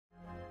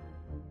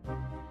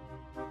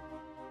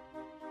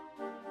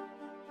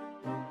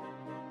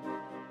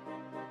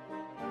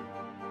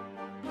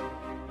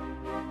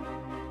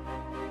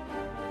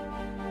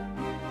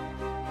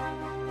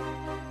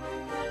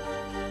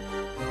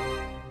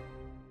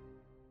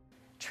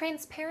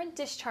Transparent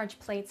discharge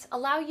plates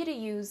allow you to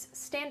use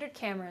standard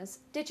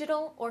cameras,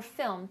 digital or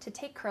film, to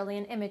take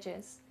Kirlian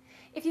images.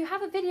 If you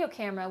have a video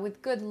camera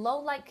with good low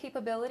light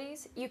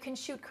capabilities, you can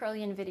shoot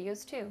Kirlian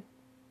videos too.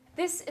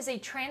 This is a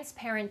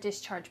transparent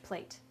discharge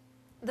plate.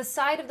 The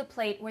side of the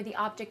plate where the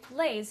object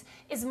lays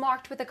is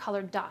marked with a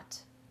colored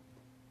dot.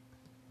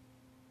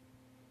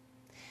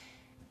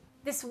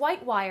 This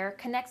white wire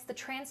connects the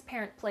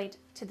transparent plate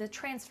to the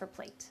transfer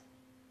plate.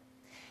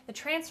 The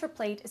transfer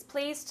plate is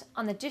placed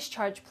on the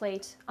discharge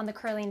plate on the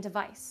Kirlian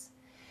device.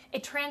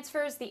 It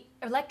transfers the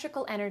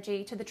electrical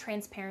energy to the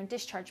transparent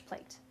discharge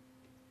plate.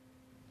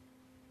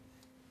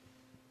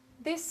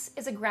 This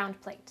is a ground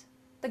plate.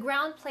 The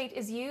ground plate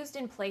is used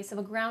in place of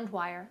a ground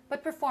wire,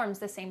 but performs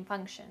the same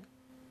function.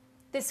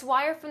 This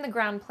wire from the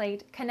ground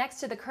plate connects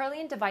to the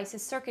Kirlian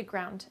device's circuit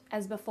ground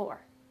as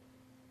before.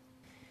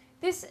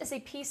 This is a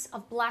piece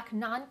of black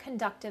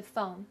non-conductive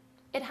foam.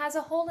 It has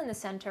a hole in the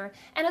center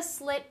and a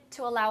slit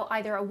to allow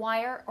either a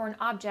wire or an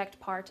object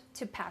part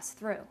to pass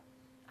through.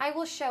 I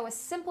will show a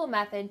simple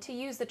method to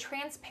use the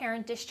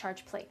transparent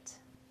discharge plate.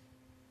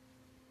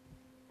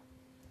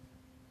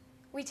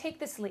 We take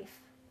this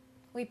leaf.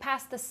 We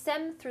pass the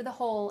stem through the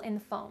hole in the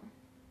foam.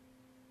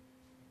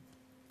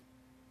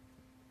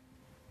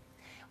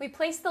 We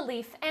place the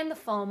leaf and the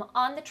foam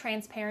on the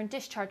transparent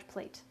discharge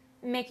plate,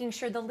 making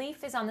sure the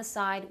leaf is on the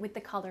side with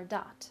the colored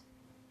dot.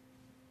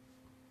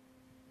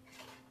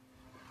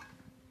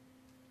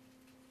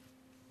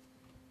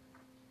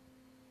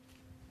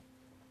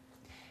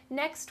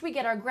 Next, we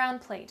get our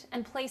ground plate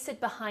and place it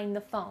behind the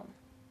foam,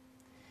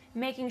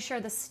 making sure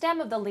the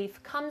stem of the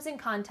leaf comes in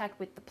contact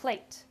with the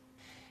plate.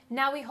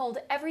 Now we hold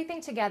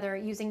everything together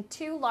using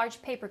 2 large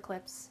paper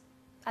clips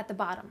at the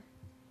bottom.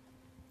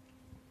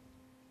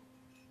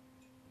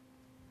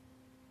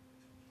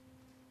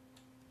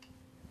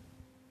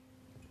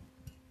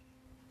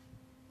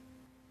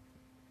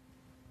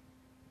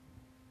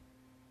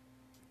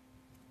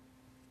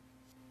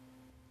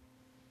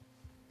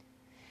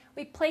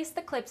 We place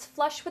the clips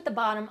flush with the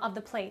bottom of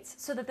the plates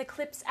so that the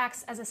clips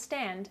acts as a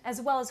stand as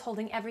well as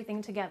holding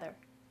everything together.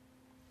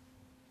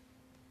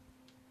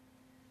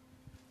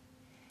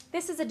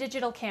 This is a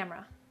digital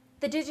camera.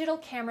 The digital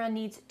camera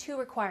needs 2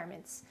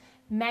 requirements: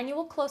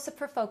 manual close-up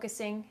for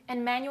focusing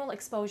and manual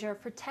exposure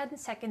for 10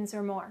 seconds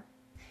or more.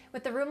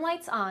 With the room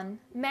lights on,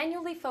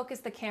 manually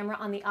focus the camera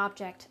on the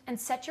object and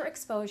set your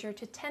exposure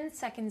to 10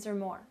 seconds or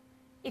more.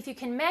 If you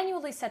can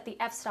manually set the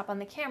f-stop on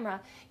the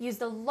camera, use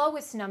the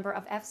lowest number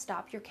of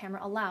f-stop your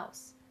camera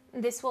allows.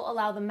 This will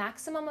allow the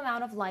maximum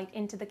amount of light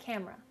into the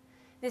camera.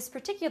 This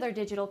particular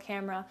digital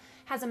camera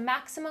has a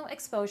maximum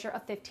exposure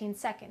of 15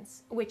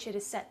 seconds, which it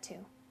is set to.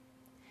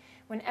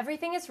 When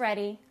everything is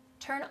ready,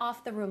 turn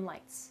off the room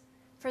lights.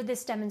 For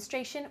this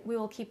demonstration, we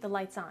will keep the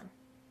lights on.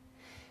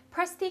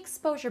 Press the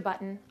exposure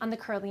button on the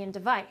Kirlian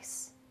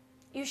device.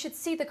 You should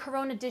see the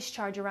corona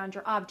discharge around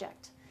your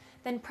object.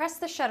 Then press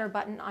the shutter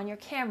button on your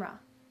camera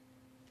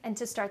and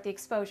to start the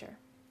exposure.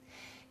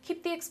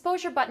 Keep the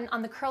exposure button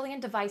on the Kirlian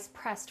device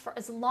pressed for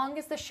as long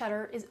as the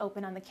shutter is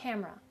open on the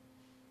camera.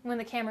 When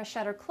the camera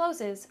shutter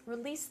closes,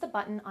 release the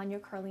button on your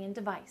Kirlian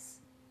device.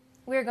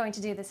 We're going to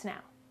do this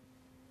now.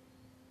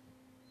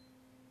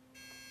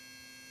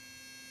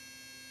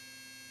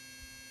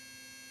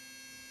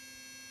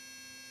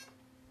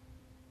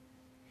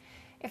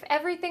 If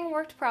everything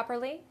worked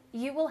properly,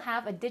 you will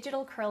have a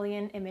digital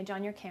Kirlian image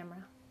on your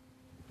camera.